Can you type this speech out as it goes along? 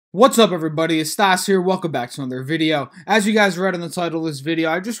What's up, everybody? It's Stas here. Welcome back to another video. As you guys read in the title of this video,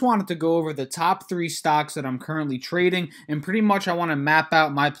 I just wanted to go over the top 3 stocks that I'm currently trading, and pretty much I want to map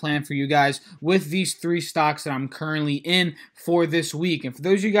out my plan for you guys with these 3 stocks that I'm currently in for this week. And for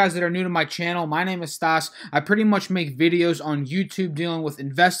those of you guys that are new to my channel, my name is Stas. I pretty much make videos on YouTube dealing with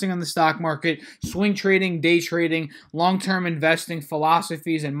investing in the stock market, swing trading, day trading, long-term investing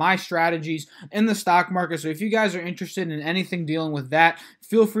philosophies, and my strategies in the stock market. So if you guys are interested in anything dealing with that,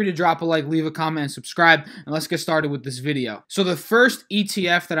 feel free to drop a like, leave a comment, and subscribe, and let's get started with this video. So the first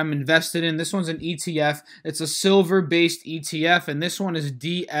ETF that I'm invested in, this one's an ETF. It's a silver-based ETF, and this one is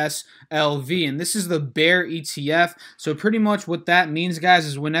DSLV, and this is the bear ETF. So pretty much what that means, guys,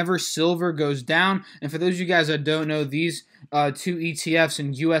 is whenever silver goes down, and for those of you guys that don't know, these two ETFs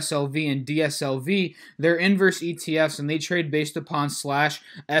in USLV and DSLV, they're inverse ETFs, and they trade based upon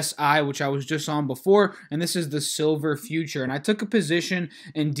 /SI, which I was just on before, and this is the silver future. And I took a position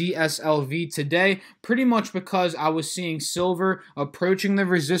in DSLV today pretty much because I was seeing silver approaching the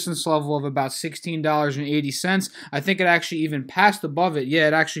resistance level of about $16.80. I think it actually even passed above it. Yeah,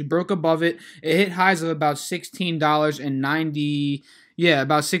 it actually broke above it. It hit highs of about $16.90. Yeah,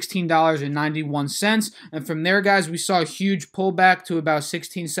 about $16.91. And from there, guys, we saw a huge pullback to about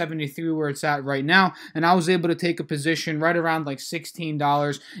 $16.73 where it's at right now. And I was able to take a position right around like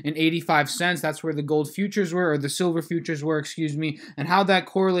 $16.85. That's where the gold futures were, or the silver futures were, excuse me. And how that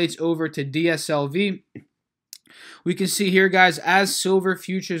correlates over to DSLV. We can see here, guys, as silver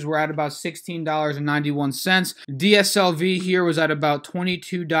futures were at about $16.91, DSLV here was at about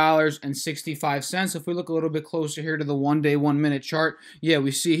 $22.65. If we look a little bit closer here to the 1-day, 1-minute chart, yeah,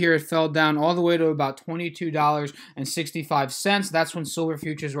 we see here it fell down all the way to about $22.65. That's when silver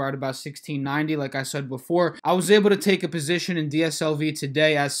futures were at about $16.90, like I said before. I was able to take a position in DSLV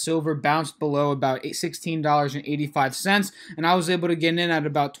today as silver bounced below about $16.85, and I was able to get in at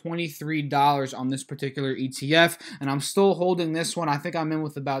about $23 on this particular ETF. And I'm still holding this one. I think I'm in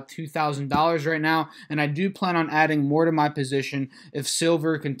with about $2,000 right now, and I do plan on adding more to my position if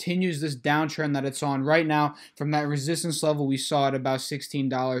silver continues this downtrend that it's on right now from that resistance level we saw at about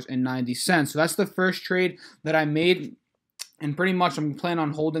 $16.90. So that's the first trade that I made. And pretty much I'm planning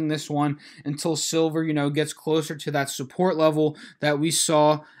on holding this one until silver, gets closer to that support level that we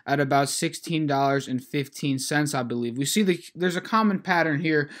saw at about $16.15, I believe. We see there's a common pattern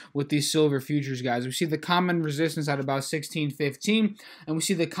here with these silver futures, guys. We see the common resistance at about $16.15, and we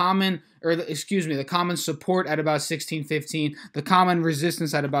see the common support at about $16.15, the common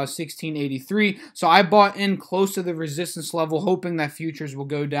resistance at about $16.83. So I bought in close to the resistance level, hoping that futures will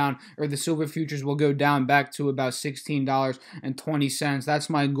go down, or the silver futures will go down back to about $16.20. That's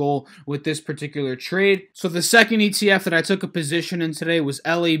my goal with this particular trade. So the second ETF that I took a position in today was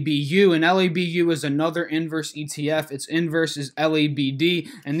LABU, and LABU is another inverse ETF. Its inverse is LABD,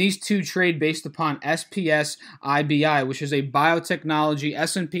 and these two trade based upon SPS IBI, which is a biotechnology,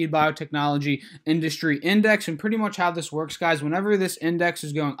 S&P biotechnology industry index. And pretty much how this works, guys, whenever this index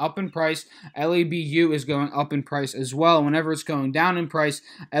is going up in price, LABU is going up in price as well. Whenever it's going down in price,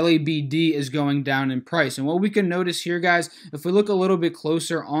 LABD is going down in price. And what we can notice here, guys, if we look a little bit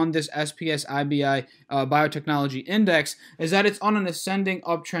closer on this SPS IBI biotechnology index, is that it's on an ascending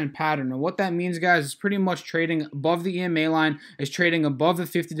uptrend pattern. And what that means, guys, is pretty much trading above the EMA line, is trading above the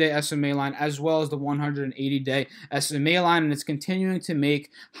 50-day SMA line, as well as the 180-day SMA line, and it's continuing to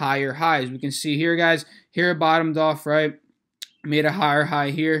make higher highs. We can see here, guys, here it bottomed off, right? Made a higher high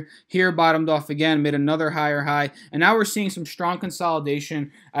here. Here bottomed off again, made another higher high, and now we're seeing some strong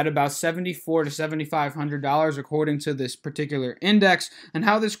consolidation at about $7,400 to $7,500 according to this particular index. And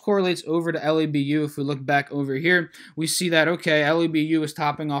how this correlates over to LABU, if we look back over here, we see that, okay, LABU is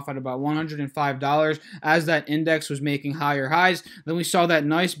topping off at about $105 as that index was making higher highs. Then we saw that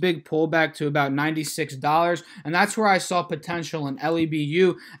nice big pullback to about $96, and that's where I saw potential in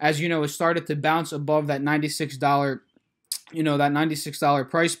LABU, as it started to bounce above that $96 that $96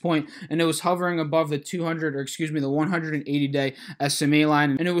 price point, and it was hovering above the 180-day SMA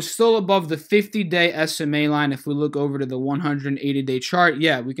line, and it was still above the 50-day SMA line. If we look over to the 180-day chart,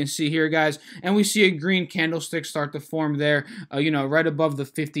 yeah, we can see here, guys, and we see a green candlestick start to form there, right above the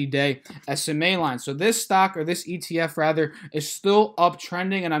 50-day SMA line. So this stock, or this ETF rather, is still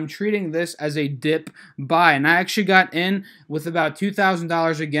uptrending, and I'm treating this as a dip buy. And I actually got in with about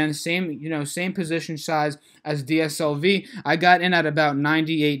 $2,000 again, same position size as DSLV. I got in at about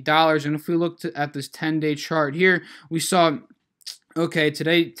 $98, and if we looked at this 10-day chart here, we saw, okay,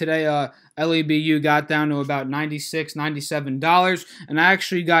 today LABU got down to about $96, $97, and I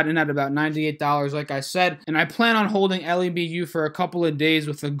actually got in at about $98, like I said, and I plan on holding LABU for a couple of days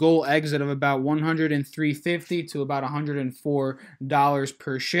with a goal exit of about $103.50 to about $104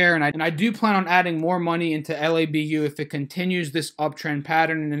 per share, and I do plan on adding more money into LABU if it continues this uptrend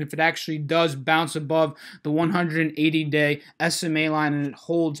pattern, and if it actually does bounce above the 180-day SMA line and it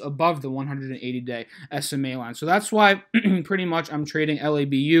holds above the 180-day SMA line. So that's why pretty much I'm trading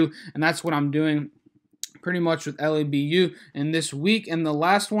LABU, and that's what I'm doing pretty much with LABU in this week. And the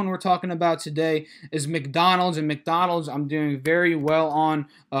last one we're talking about today is McDonald's, and McDonald's I'm doing very well on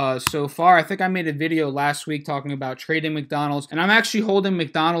so far. I think I made a video last week talking about trading McDonald's, and I'm actually holding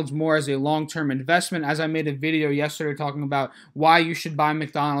McDonald's more as a long-term investment, as I made a video yesterday talking about why you should buy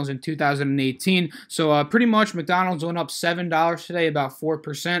McDonald's in 2018. So pretty much McDonald's went up $7 today, about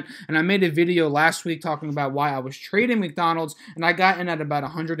 4%, and I made a video last week talking about why I was trading McDonald's, and I got in at about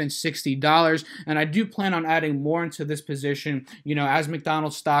 $160, and I do plan on adding more into this position, you know, as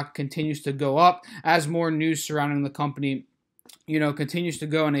McDonald's stock continues to go up, as more news surrounding the company, you know, continues to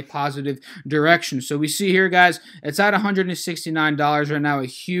go in a positive direction. So we see here, guys, it's at $169 right now, a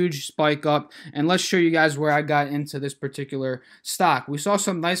huge spike up. And let's show you guys where I got into this particular stock. We saw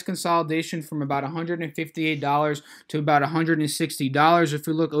some nice consolidation from about $158 to about $160. If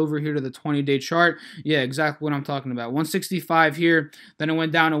we look over here to the 20-day chart, yeah, exactly what I'm talking about. 165 here, then it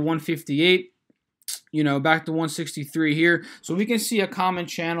went down to 158. You know, back to 163 here. So we can see a common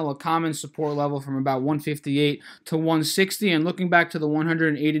channel, a common support level from about 158 to 160. And looking back to the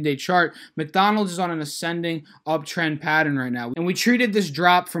 180-day chart, McDonald's is on an ascending uptrend pattern right now. And we treated this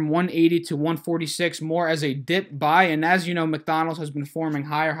drop from 180 to 146 more as a dip buy. And as you know, McDonald's has been forming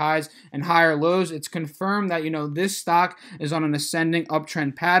higher highs and higher lows. It's confirmed that, you know, this stock is on an ascending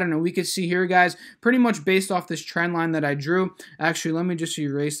uptrend pattern. And we can see here, guys, pretty much based off this trend line that I drew. Actually, let me just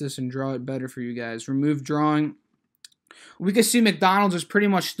erase this and draw it better for you guys. Remove drawing. We can see McDonald's is pretty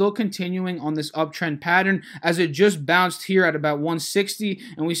much still continuing on this uptrend pattern, as it just bounced here at about 160,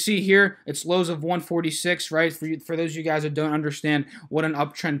 and we see here its lows of 146, right? For those of you guys that don't understand what an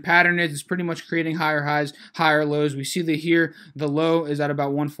uptrend pattern is, it's pretty much creating higher highs, higher lows. We see that here the low is at about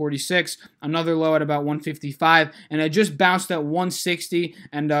 146, another low at about 155, and it just bounced at 160,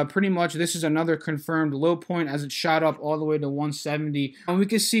 and pretty much this is another confirmed low point as it shot up all the way to 170. And we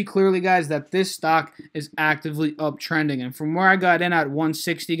can see clearly, guys, that this stock is actively uptrending. And from where I got in at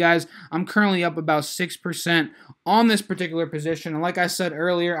 160, guys, I'm currently up about 6% on this particular position. And like I said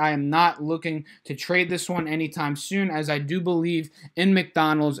earlier, I am not looking to trade this one anytime soon, as I do believe in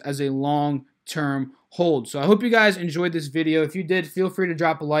McDonald's as a long-term hold. So I hope you guys enjoyed this video. If you did, feel free to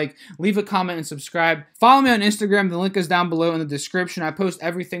drop a like, leave a comment, and subscribe. Follow me on Instagram. The link is down below in the description. I post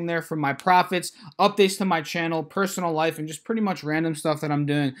everything there from my profits, updates to my channel, personal life, and just pretty much random stuff that I'm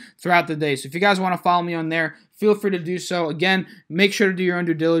doing throughout the day. So if you guys want to follow me on there, feel free to do so. Again, make sure to do your own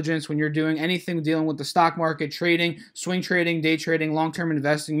due diligence when you're doing anything dealing with the stock market, trading, swing trading, day trading, long-term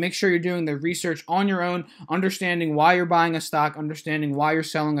investing. Make sure you're doing the research on your own, understanding why you're buying a stock, understanding why you're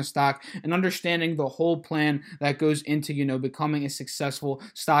selling a stock, and understanding the whole plan that goes into, you know, becoming a successful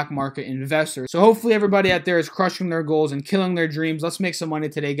stock market investor. So hopefully everybody out there is crushing their goals and killing their dreams. Let's make some money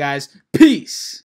today, guys. Peace.